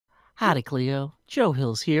Howdy, Cleo. Joe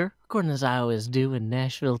Hill's here, according as I always do in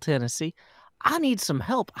Nashville, Tennessee. I need some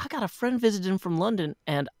help. I got a friend visiting from London,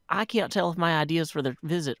 and I can't tell if my ideas for their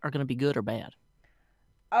visit are going to be good or bad.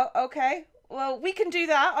 Oh, okay. Well, we can do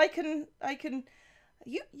that. I can.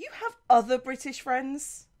 You have other British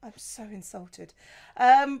friends? I'm so insulted.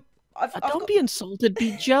 I've Don't got be insulted,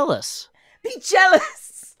 be jealous. be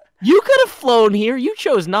jealous. You could have flown here. You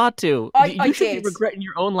chose not to. I You should be did. regretting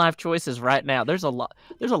your own life choices right now. There's a lot.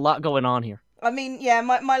 There's a lot going on here. I mean, yeah,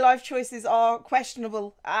 my life choices are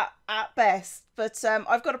questionable at best, but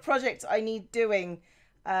I've got a project I need doing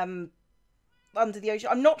um under the ocean.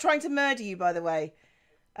 I'm not trying to murder you, by the way.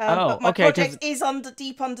 Oh, But my okay. Because project is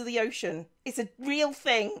deep under the ocean. It's a real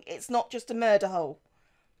thing. It's not just a murder hole.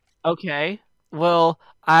 okay. Well,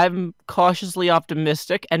 I'm cautiously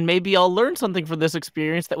optimistic, and maybe I'll learn something from this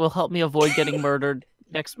experience that will help me avoid getting murdered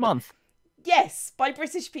next month. Yes, by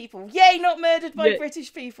British people. Yay, not murdered by Yeah,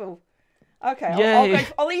 British people. Okay, I'll go. yay.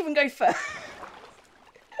 I'll even go first.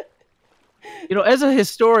 As a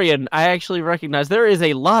historian, I actually recognize there is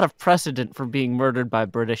a lot of precedent for being murdered by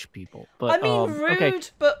British people. I But mean, okay, rude,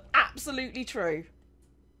 but absolutely true.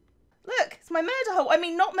 Look, it's my murder hole. I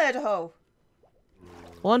mean, not murder hole.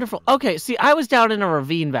 wonderful. Okay, see, I was down in a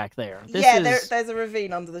ravine back there. This Yeah, is there's a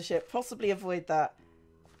ravine under the ship. Possibly avoid that.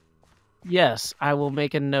 yes, I will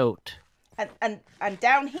make a note. And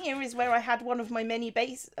down here is where I had one of my many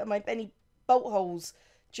bolt holes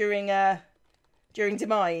during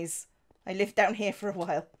demise. I lived down here for a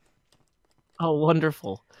while. Oh,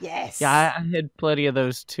 wonderful. Yeah, Yes. I had plenty of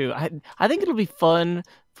those too. I think it'll be fun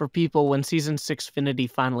for people when season 6 Finity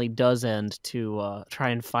finally does end to try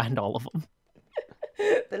and find all of them.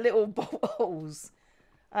 The little bolt holes.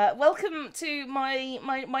 Welcome to my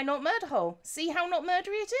not murder hole. See how not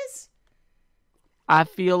murdery it is? I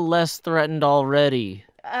feel less threatened already.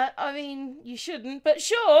 I mean, you shouldn't, but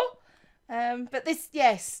sure. But this,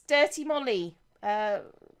 yes, Dirty Molly,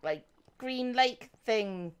 like Green Lake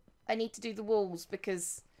thing. I need to do the walls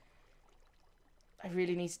because I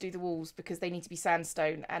really need to do the walls because they need to be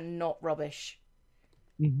sandstone and not rubbish.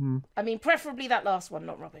 Mm-hmm. I mean, preferably that last one,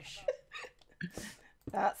 not rubbish.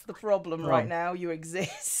 That's the problem right now. You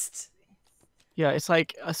exist. Yeah, it's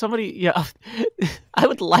like somebody. Yeah, I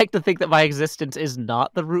would like to think that my existence is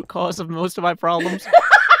not the root cause of most of my problems.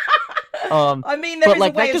 I mean, there But is a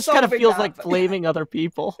like way that of just kind of solving feels that. like blaming other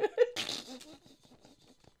people.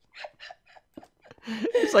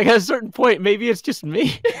 It's like at a certain point, maybe it's just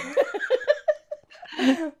me.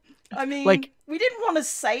 I mean, Like, we didn't want to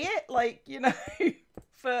say it, like,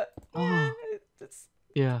 but yeah, oh, it's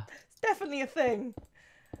yeah. definitely a thing.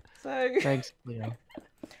 So, Thanks, Leo.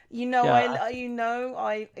 Yeah,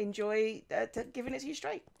 I enjoy giving it to you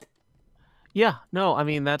straight. yeah. No, I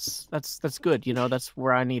mean that's good. That's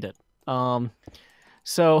where I need it.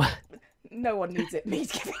 So No one needs it. Me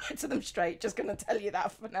giving it to them straight. Just gonna tell you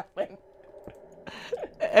that for nothing.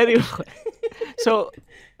 anyway, so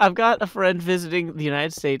I've got a friend visiting the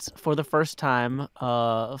United States for the first time,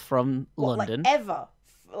 from What, London.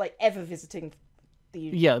 like ever visiting the?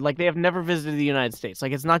 Yeah, like they have never visited the United States.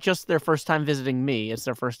 Like it's not just their first time visiting me; it's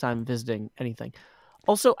their first time visiting anything.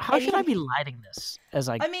 Also, how should I Any? be lighting this? As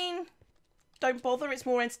I I mean, don't bother. It's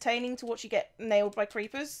more entertaining to watch you get nailed by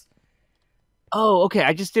creepers. Oh, okay.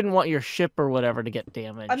 I just didn't want your ship or whatever to get I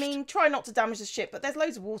damaged. mean, try not to damage the ship, but there's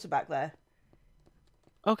loads of water back there.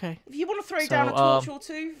 Okay. If you want to throw down So, a torch or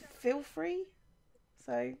two, feel free.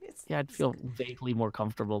 So yeah, I'd feel vaguely more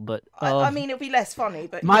comfortable, but I mean, it'll be less funny,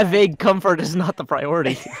 but my vague comfort is not the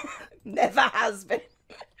priority. never has been.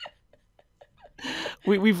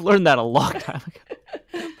 We've learned that a long time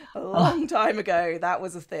ago. A long time ago, that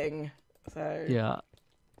was a thing. So Yeah.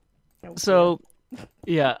 oh dear. So,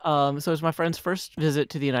 yeah. So it's my friend's first visit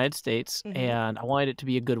to the United States, Mhm. and I wanted it to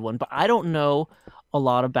be a good one, but I don't know a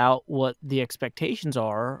lot about what the expectations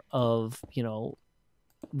are of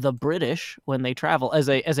the British when they travel as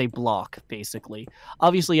a block, basically.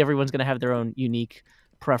 Obviously, everyone's going to have their own unique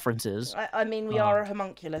preferences. I mean, we Uh, are a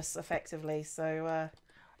homunculus, effectively. So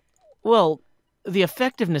well, the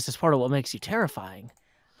effectiveness is part of what makes you terrifying.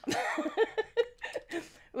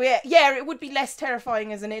 yeah, it would be less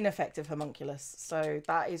terrifying as an ineffective homunculus. So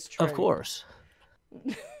that is true. Of course.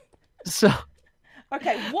 So,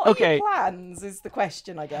 Okay, what are okay. your plans? Is the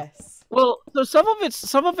question, I guess. Well, so some of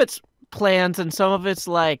it's plans and some of it's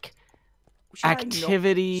like Should I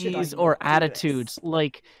activities or not do this? attitudes.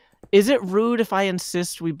 Like, is it rude if I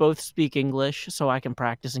insist we both speak English so I can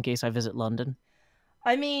practice in case I visit London?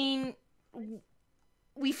 I mean,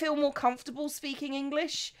 we feel more comfortable speaking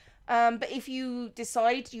English. But if you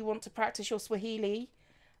decide you want to practice your Swahili,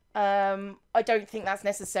 I don't think that's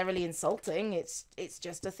necessarily insulting. It's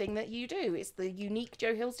just a thing that you do. It's the unique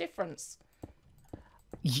Joe Hill's difference.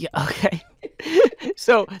 Yeah, okay.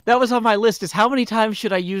 So that was on my list, is how many times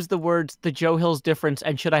should I use the words the Joe Hill's difference,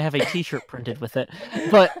 and should I have a t-shirt printed with it?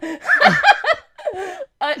 But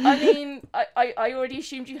I mean, I already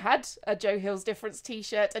assumed you had a Joe Hill's difference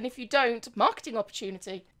t-shirt, and if you don't, marketing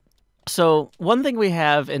opportunity. so one thing we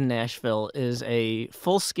have in Nashville is a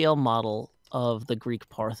full-scale model of the Greek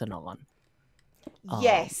Parthenon.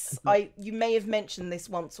 Yes, you may have mentioned this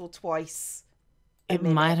once or twice. It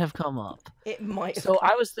might have come up. It might have. So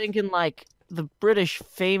I was thinking, like, the British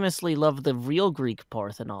famously love the real Greek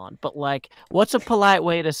Parthenon, but, like, what's a polite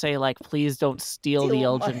way to say, like, please don't steal the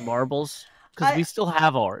Elgin marbles? Because we still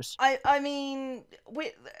have ours. I mean,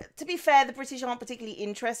 to be fair, the British aren't particularly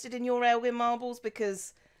interested in your Elgin marbles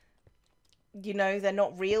because, you know, they're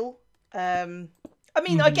not real. I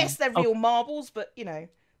mean, I guess they're real marbles, but, you know,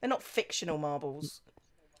 they're not fictional marbles.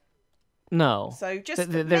 No. So just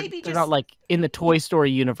they're not like in the Toy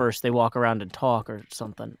Story universe, they walk around and talk or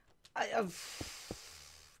something. I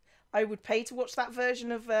would pay to watch that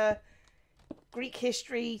version of Greek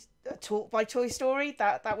history taught by Toy Story.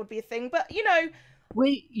 That would be a thing. But, you know...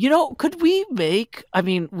 Wait, you know, could we make... I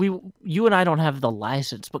mean, you and I don't have the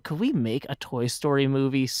license, but could we make a Toy Story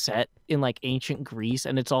movie set in, like, ancient Greece?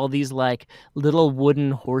 And it's all these, like, little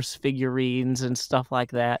wooden horse figurines and stuff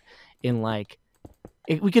like that in, like...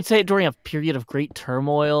 We could say it during a period of great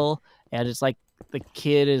turmoil, and it's like the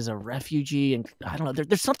kid is a refugee, and I don't know,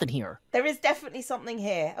 there's something here. There is definitely something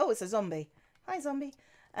here. Oh, it's a zombie. Hi, zombie.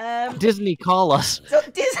 Disney, call us. So,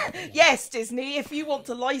 yes, Disney, if you want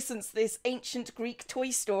to license this ancient Greek Toy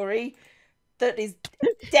Story, that is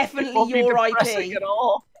definitely your IP. At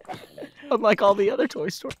all. Unlike all the other Toy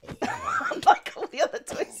Stories. Unlike all the other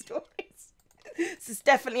Toy Stories. This is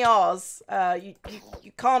definitely ours. You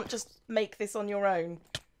can't just make this on your own.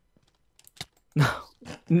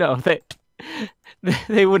 No,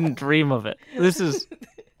 they wouldn't dream of it. This is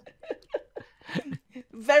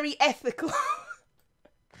very ethical.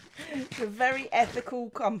 It's a very ethical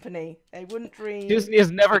company. They wouldn't dream. Disney has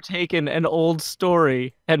never taken an old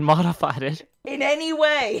story and modified it in any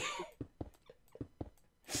way.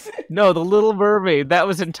 No, The Little Mermaid, that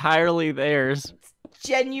was entirely theirs. It's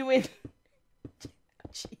genuine.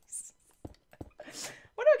 Jeez.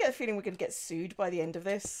 Why do I get the feeling we're going to get sued by the end of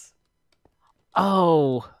this?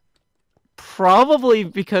 Oh, probably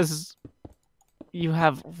because you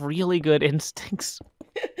have really good instincts.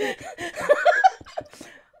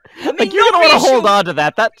 I mean, like, you're going to want to hold on to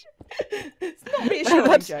that. It's not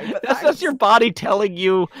reassuring, Joe, but that's your body telling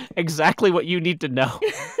you exactly what you need to know.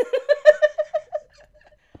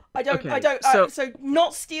 So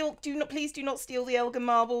not steal. Please do not steal the Elgin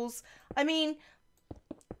marbles. I mean,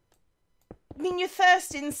 your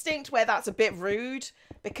first instinct, where that's a bit rude,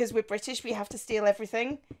 because we're British, we have to steal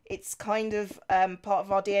everything. It's kind of part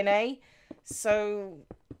of our DNA. So,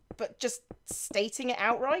 but just stating it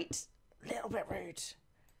outright, a little bit rude.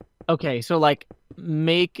 Okay, so like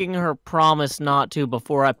making her promise not to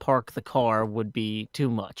before I park the car would be too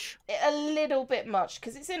much. A little bit much,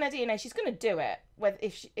 because it's in her DNA. She's going to do it,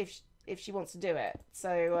 if she wants to do it.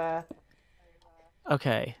 So.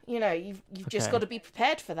 Okay. You know, you've just got to be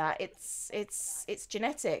prepared for that. It's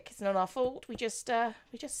genetic. It's not our fault. We just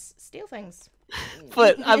steal things.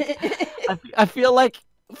 But I feel like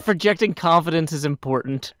projecting confidence is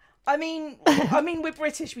important. I mean, we're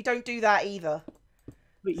British. We don't do that either.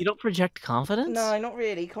 Wait, you don't project confidence? No, not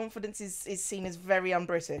really. Confidence is seen as very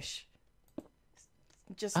un-British.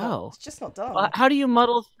 It's just not done. Well, how do you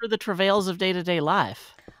muddle through the travails of day-to-day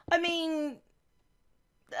life? I mean,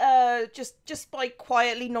 just by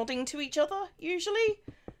quietly nodding to each other, usually,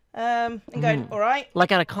 and going, all right.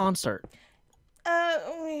 Like at a concert.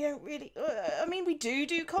 We don't really. I mean, we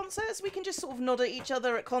do concerts. We can just sort of nod at each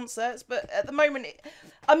other at concerts, but at the moment,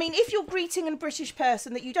 if you're greeting a British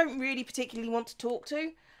person that you don't really particularly want to talk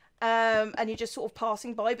to, and you're just sort of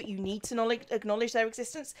passing by, but you need to acknowledge their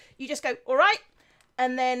existence, you just go, all right,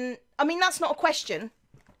 and then, that's not a question.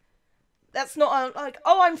 That's not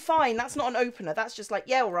oh, I'm fine. That's not an opener. That's just like,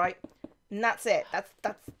 yeah, all right, and that's it.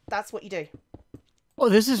 That's what you do. Oh,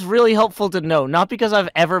 this is really helpful to know. Not because I've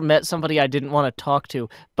ever met somebody I didn't want to talk to,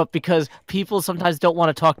 but because people sometimes don't want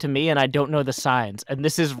to talk to me and I don't know the signs. And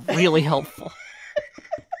this is really helpful.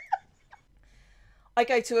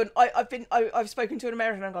 I've spoken to an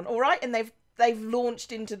American and gone, all right, and they've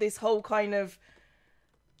launched into this whole kind of,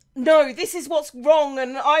 no, this is what's wrong,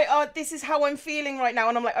 and this is how I'm feeling right now,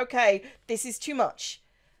 and I'm like, okay, this is too much.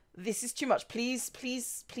 This is too much. Please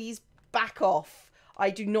back off. I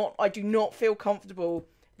do not feel comfortable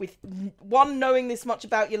with one, knowing this much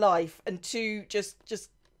about your life, and two, just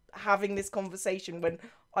having this conversation when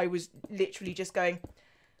I was literally just going,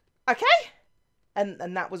 okay,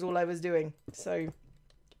 and that was all I was doing. So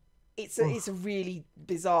it's a really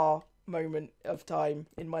bizarre moment of time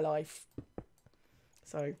in my life.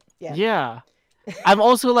 So yeah. Yeah. I'm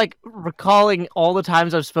also like recalling all the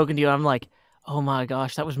times I've spoken to you. I'm like, oh my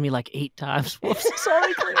gosh, that was me like 8 times. Whoops,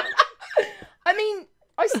 sorry, Cleo. I mean,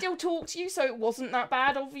 I still talk to you, so it wasn't that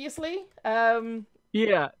bad, obviously.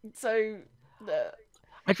 Yeah. So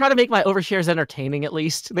I try to make my overshares entertaining at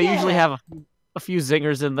least. They usually have a few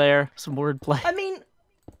zingers in there, some wordplay. I mean,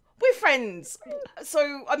 we're friends,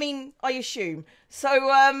 so I mean, I assume. So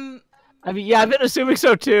I mean, yeah, I've been assuming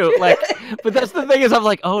so too. Like, but that's the thing is, I'm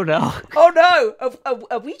like, oh no. Oh no,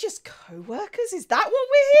 are we just co-workers? Is that what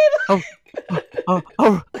we're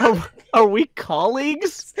here? Are we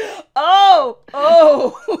colleagues? Oh,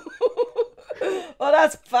 well,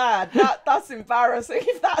 that's bad. That's embarrassing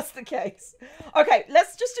if that's the case. Okay,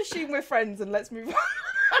 let's just assume we're friends and let's move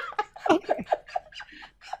on. Okay.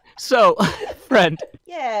 So, friend.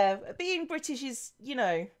 Yeah, being British is,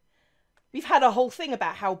 we've had a whole thing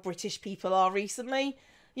about how British people are recently.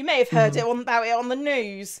 You may have heard about it on the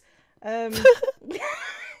news.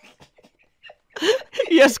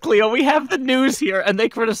 Yes, Cleo, we have the news here, and they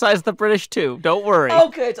criticize the British too. Don't worry. Oh,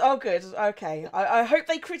 good. Okay. I hope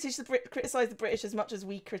they criticize the British as much as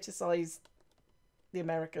we criticize the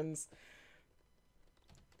Americans.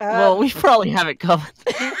 Well, we probably have it covered.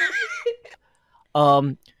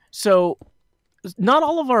 So, not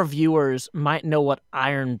all of our viewers might know what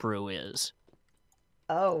iron brew is.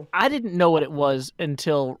 Oh. I didn't know what it was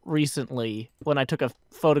until recently when I took a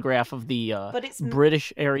photograph of the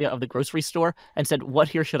British area of the grocery store and said, what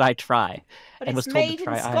here should I try? But and it's was told made to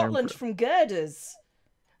try in Scotland from girders.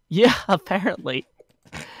 Yeah, apparently.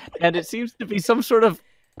 And it seems to be some sort of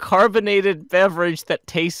carbonated beverage that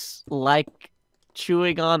tastes like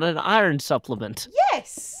chewing on an iron supplement.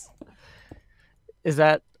 Yes! Is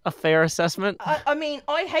that a fair assessment? I mean,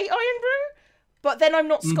 I hate iron brew, but then I'm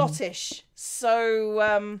not Scottish, so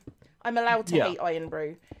I'm allowed to hate iron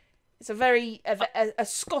brew. It's a very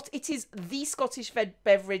it is the Scottish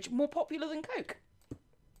beverage, more popular than Coke.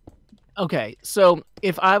 Okay, so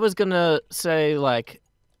if I was gonna say like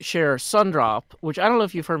share Sundrop, which I don't know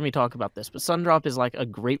if you've heard me talk about this, but Sundrop is like a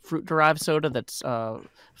grapefruit derived soda that's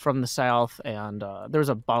from the South, and there's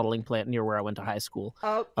a bottling plant near where I went to high school.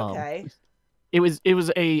 Oh, okay. It was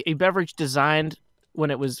a beverage designed when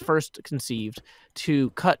it was first conceived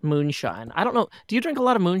to cut moonshine. I don't know. Do you drink a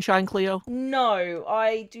lot of moonshine, Cleo? No,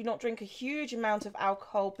 I do not drink a huge amount of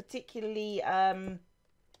alcohol, particularly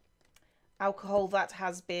alcohol that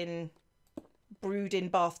has been brewed in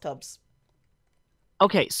bathtubs.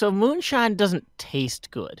 Okay, so moonshine doesn't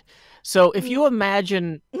taste good. So if you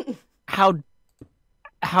imagine how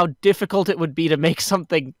difficult it would be to make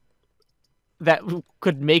something that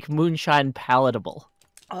could make moonshine palatable.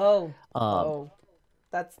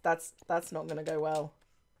 That's not going to go well.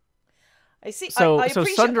 I see. So, I so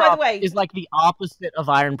appreciate, Sundrop by the way, is like the opposite of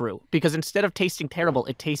iron brew because instead of tasting terrible,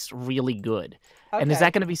 it tastes really good. Okay. And is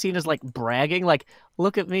that going to be seen as like bragging? Like,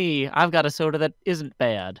 look at me, I've got a soda that isn't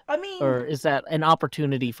bad. I mean, or is that an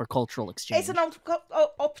opportunity for cultural exchange? It's an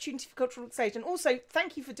opportunity for cultural exchange. And also,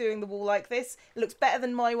 thank you for doing the wall like this. It looks better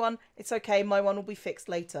than my one. It's okay. My one will be fixed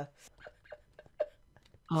later.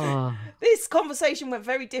 This conversation went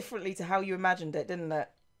very differently to how you imagined it, didn't it?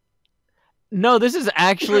 No, this is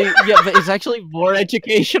actually, but it's actually more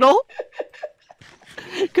educational.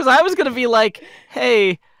 Because I was going to be like,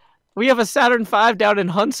 hey, we have a Saturn V down in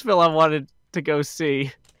Huntsville I wanted to go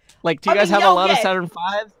see. Like, do you guys have a lot of Saturn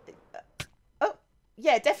Vs? Oh,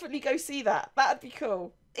 yeah, definitely go see that. That'd be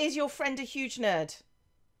cool. Is your friend a huge nerd?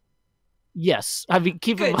 Yes. I mean,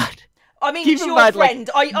 keep in mind. I mean, it's your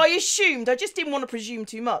friend. Like, I assumed. I just didn't want to presume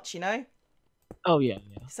too much, you know? Oh, yeah.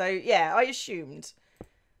 So, yeah, I assumed.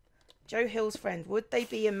 Joe Hill's friend, would they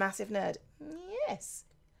be a massive nerd? Yes.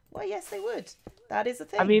 Well, yes, they would. That is a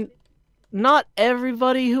thing. I mean, not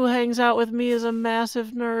everybody who hangs out with me is a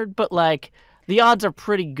massive nerd, but, like, the odds are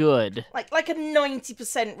pretty good. Like a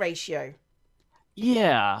 90% ratio.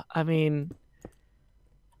 Yeah, I mean...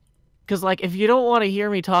 Because, like, if you don't want to hear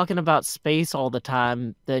me talking about space all the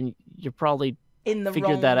time, then you're probably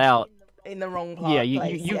figured that out. In the wrong place.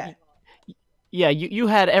 Yeah, you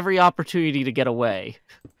had every opportunity to get away.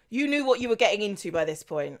 You knew what you were getting into by this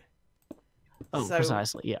point. Oh, so,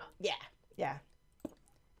 precisely, yeah. Yeah.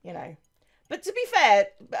 You know. But to be fair,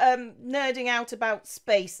 nerding out about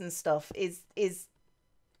space and stuff is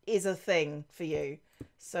a thing for you.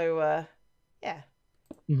 So, yeah.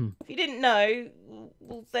 Mm-hmm. If you didn't know,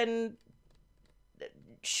 well, then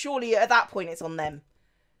surely at that point it's on them.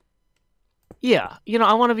 Yeah,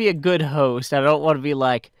 I want to be a good host. I don't want to be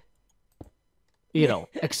like,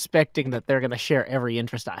 expecting that they're going to share every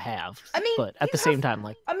interest I have. I mean, but at the same time,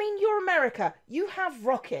 like, I mean, you're America. You have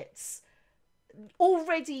rockets.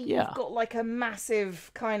 Already yeah. You've got like a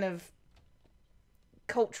massive kind of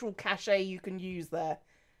cultural cachet you can use there.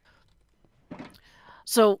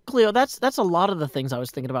 So, Cleo, that's a lot of the things I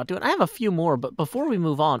was thinking about doing. I have a few more, but before we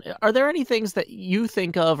move on, are there any things that you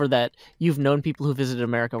think of or that you've known people who visited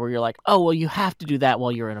America where you're like, oh, well, you have to do that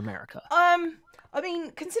while you're in America? I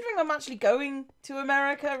mean, considering I'm actually going to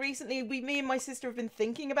America recently, me and my sister have been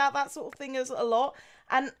thinking about that sort of thing a lot.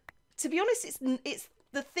 And to be honest, it's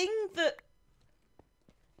the thing that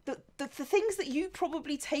the things that you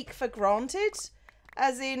probably take for granted,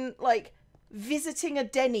 as in like visiting a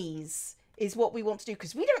Denny's is what we want to do,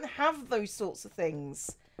 because we don't have those sorts of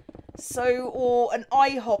things. So, or an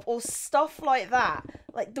IHOP or stuff like that,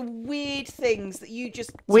 like the weird things that you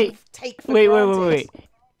just sort of take for granted. Wait.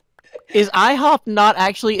 Is IHOP not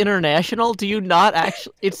actually international? Do you not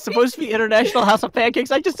actually? It's supposed to be International House of Pancakes.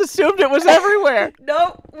 I just assumed it was everywhere.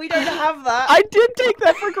 No, we don't have that. I did take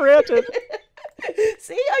that for granted.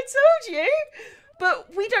 See, I told you.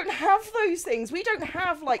 But we don't have those things. We don't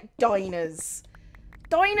have like diners.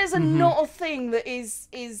 Diners are not a thing that is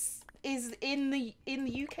in the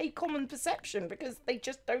UK common perception, because they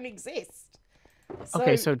just don't exist.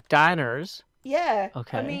 Okay, so diners. Yeah.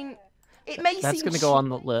 Okay. I mean, it may That's seem going to go on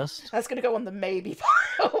the list. That's going to go on the maybe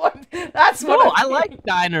pile. That's what No, I like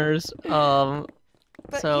diners. But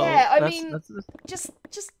so yeah, I mean, just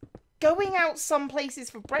going out some places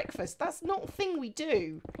for breakfast, that's not a thing we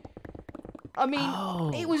do. I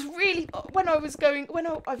mean, it was really, when I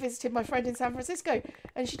visited my friend in San Francisco,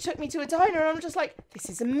 and she took me to a diner, and I'm just like, this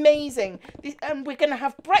is amazing. And we're going to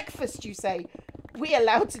have breakfast, you say. We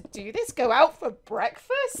allowed to do this? Go out for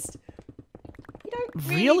breakfast? We don't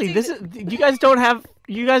really you guys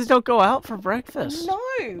don't go out for breakfast? No.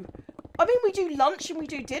 I mean, we do lunch and we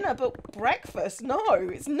do dinner, but breakfast, no.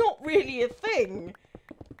 It's not really a thing.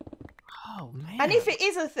 Oh, man. And if it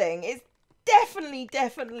is a thing, it's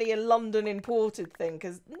definitely a London imported thing,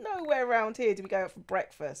 because nowhere around here do we go out for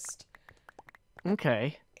breakfast.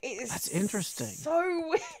 Okay. That's interesting. So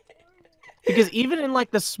weird. Because even in like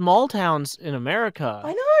the small towns in America,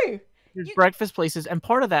 I know. There's breakfast places, and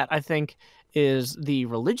part of that, I think, is the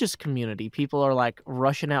religious community. People are like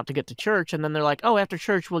rushing out to get to church, and then they're like, oh, after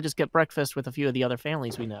church we'll just get breakfast with a few of the other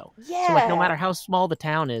families we know. Yeah. So like, no matter how small the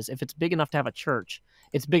town is, if it's big enough to have a church,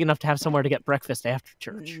 it's big enough to have somewhere to get breakfast after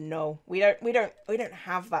church. No, we don't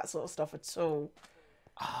have that sort of stuff at all.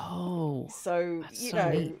 Oh. So that's you so know,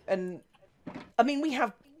 neat. and I mean, we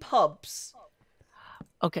have pubs.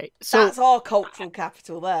 Okay, so that's our cultural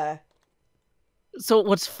capital there. So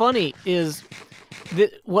what's funny is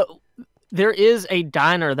there is a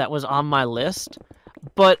diner that was on my list,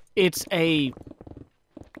 but it's a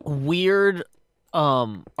weird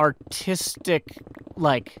artistic,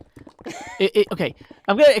 like okay,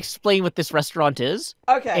 I'm going to explain what this restaurant is.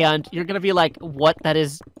 Okay. And you're going to be like, what? That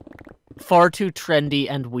is far too trendy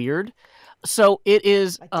and weird. So it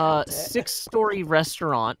is a 6-story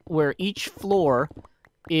restaurant where each floor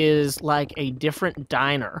is like a different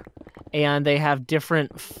diner, and they have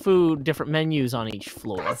different menus on each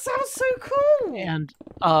floor. That sounds so cool.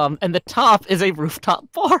 And the top is a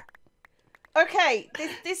rooftop bar. Okay,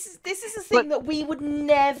 this is a thing that we would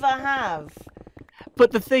never have.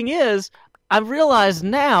 But the thing is, I've realized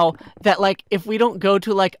now that like if we don't go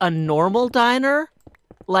to like a normal diner,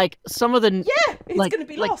 like some of the it's like, gonna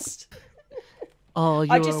be lost. Oh,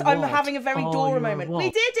 I'm having a very Dora moment. We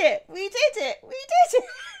did it!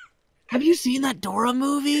 Have you seen that Dora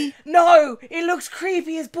movie? No! It looks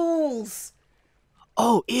creepy as balls!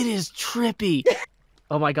 Oh, it is trippy!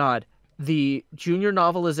 Oh my god. The junior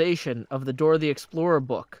novelization of the Dora the Explorer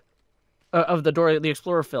book, of the Dora the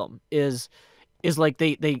Explorer film, is like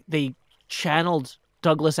they channeled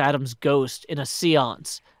Douglas Adams' ghost in a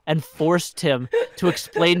seance and forced him to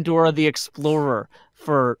explain Dora the Explorer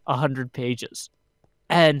for 100 pages.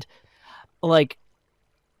 And, like,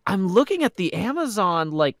 I'm looking at the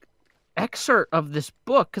Amazon, like, excerpt of this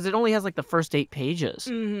book, because it only has, like, the first 8 pages.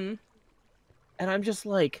 Mm-hmm. And I'm just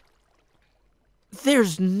like,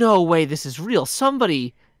 there's no way this is real.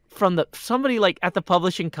 Somebody like, at the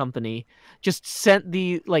publishing company just sent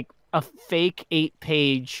a fake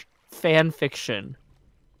 8-page fan fiction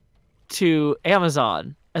to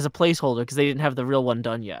Amazon as a placeholder, because they didn't have the real one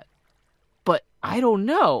done yet. But I don't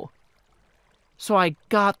know. So I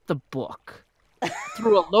got the book,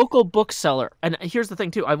 through a local bookseller. And here's the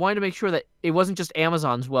thing, too. I wanted to make sure that it wasn't just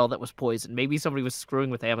Amazon's well that was poisoned. Maybe somebody was screwing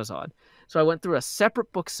with Amazon. So I went through a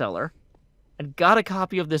separate bookseller and got a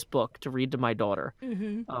copy of this book to read to my daughter,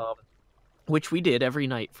 which we did every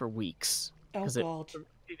night for weeks. Oh, God.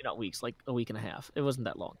 Maybe not weeks, like a week and a half. It wasn't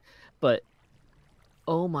that long. But,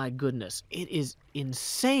 oh my goodness, it is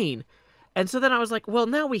insane. And so then I was like, well,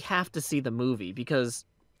 now we have to see the movie because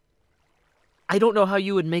I don't know how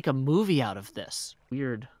you would make a movie out of this.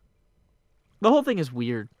 Weird. The whole thing is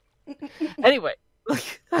weird. Anyway,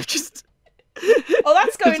 I just... Oh,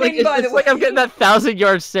 that's going in, by the way. It's like I'm getting that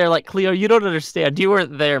 1,000-yard stare like, Cleo, you don't understand. You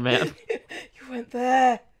weren't there, man. You weren't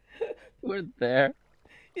there. You weren't there.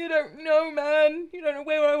 You don't know, man. You don't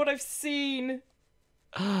know what I've seen.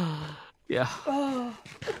 Yeah. Oh.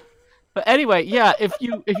 But anyway, yeah, if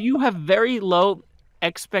you have very low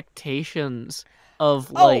expectations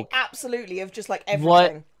of like... Oh, absolutely, of just like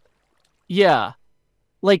everything. Yeah.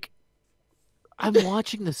 Like, I'm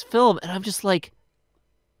watching this film and I'm just like,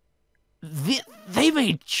 they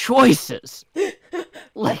made choices.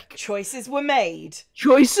 Like, choices were made.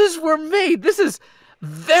 Choices were made. This is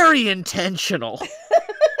very intentional.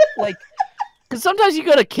 Like, because sometimes you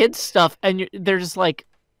go to kids stuff and they're just like,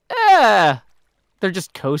 they're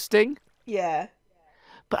just coasting. Yeah.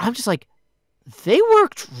 But I'm just like, they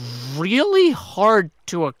worked really hard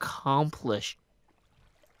to accomplish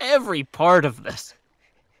every part of this.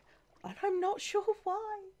 And I'm not sure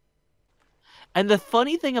why. And the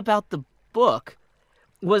funny thing about the book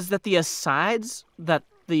was that the asides that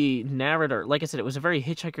the narrator, like I said, it was a very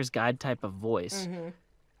Hitchhiker's Guide type of voice. Mm-hmm.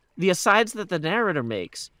 The asides that the narrator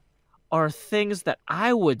makes are things that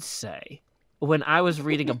I would say when I was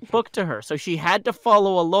reading a book to her. So she had to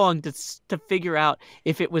follow along to figure out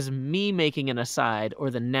if it was me making an aside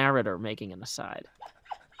or the narrator making an aside.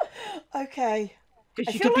 Okay.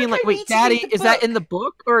 Because she kept being like, wait, Daddy, is that in the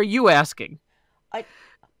book or are you asking? I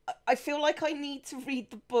feel like I need to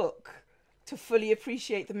read the book to fully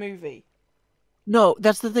appreciate the movie. No,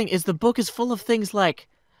 that's the thing, is the book is full of things like,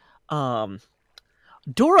 Dora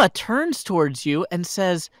turns towards you and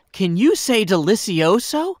says, "Can you say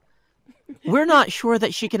delicioso?" We're not sure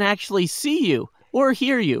that she can actually see you or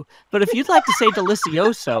hear you, but if you'd like to say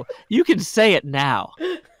delicioso, you can say it now.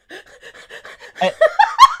 That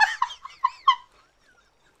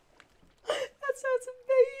sounds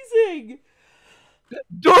amazing.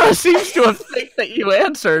 Dora seems to have think that you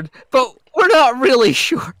answered, but we're not really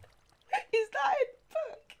sure. Is that in the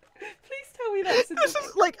book? Please tell me that's in the book. This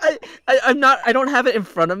is like I don't have it in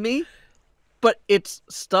front of me, but it's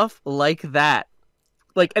stuff like that.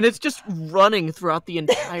 Like, and it's just running throughout the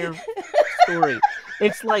entire story.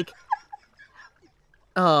 It's like this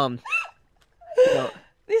is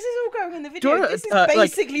all going in the video. Dora, this is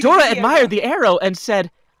basically like, Dora the admired the arrow and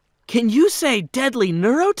said, "Can you say deadly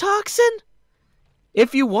neurotoxin?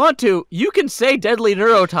 If you want to, you can say deadly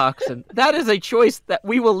neurotoxin. That is a choice that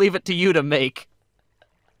we will leave it to you to make."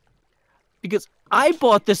 Because I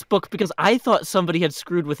bought this book because I thought somebody had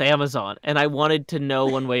screwed with Amazon, and I wanted to know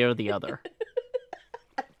one way or the other.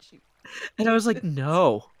 And I was like,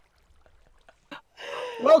 no.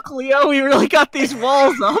 Well, Cleo, we really got these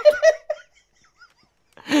walls up.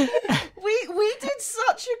 We did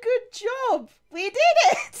such a good job. We did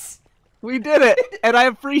it. We did it. And I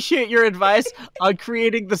appreciate your advice on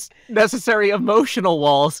creating the necessary emotional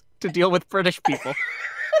walls to deal with British people.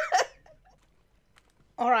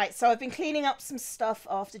 Alright, so I've been cleaning up some stuff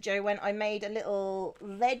after Joe went. I made a little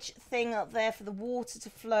ledge thing up there for the water to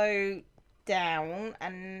flow down,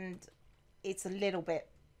 and it's a little bit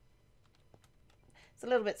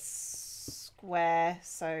square,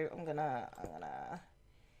 so I'm gonna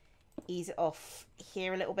ease it off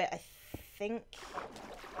here a little bit, I think.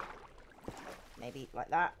 Maybe like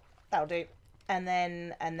that. That'll do. And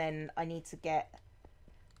then I need to get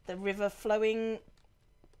the river flowing.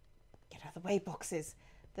 Get out of the way, boxes.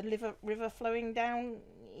 The river flowing down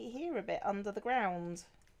here a bit under the ground.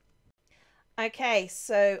 Okay,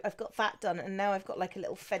 so I've got that done, and now I've got like a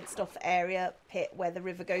little fenced off area pit where the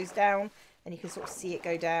river goes down, and you can sort of see it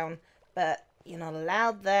go down, but you're not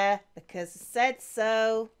allowed there because I said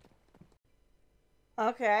so.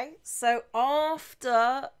 Okay, so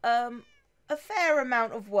after a fair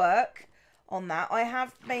amount of work on that, I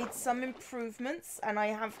have made some improvements, and I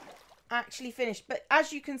have actually finished. But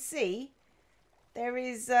as you can see, there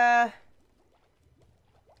is there's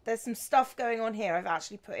some stuff going on here. I've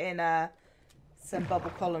actually put in some bubble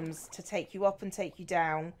columns to take you up and take you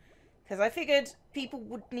down, because I figured people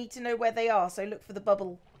would need to know where they are, so look for the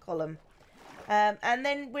bubble column. And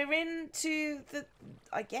then we're into the,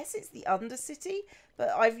 I guess it's the Undercity, but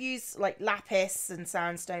I've used like lapis and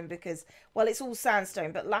sandstone because, well, it's all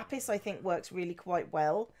sandstone, but lapis I think works really quite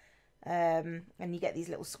well. And you get these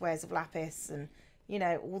little squares of lapis and, you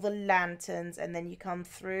know, all the lanterns, and then you come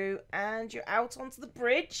through and you're out onto the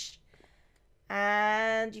bridge.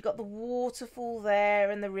 And you got the waterfall there,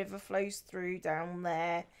 and the river flows through down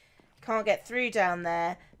there. Can't get through down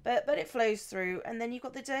there, but it flows through. And then you've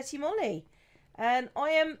got the Dirty Molly. And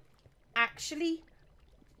I am actually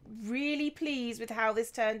really pleased with how this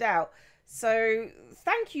turned out. So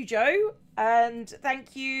thank you, Joe, and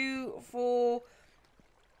thank you for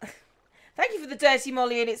the Dirty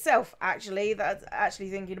Molly in itself. Actually, that's actually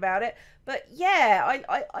thinking about it. But yeah,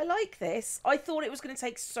 I like this. I thought it was going to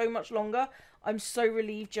take so much longer. I'm so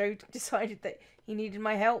relieved Joe decided that he needed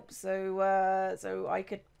my help, so I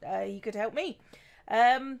could he could help me.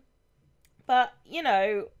 But you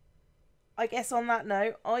know, I guess on that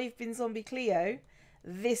note, I've been ZombieCleo.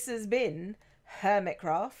 This has been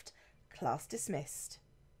Hermitcraft. Class dismissed.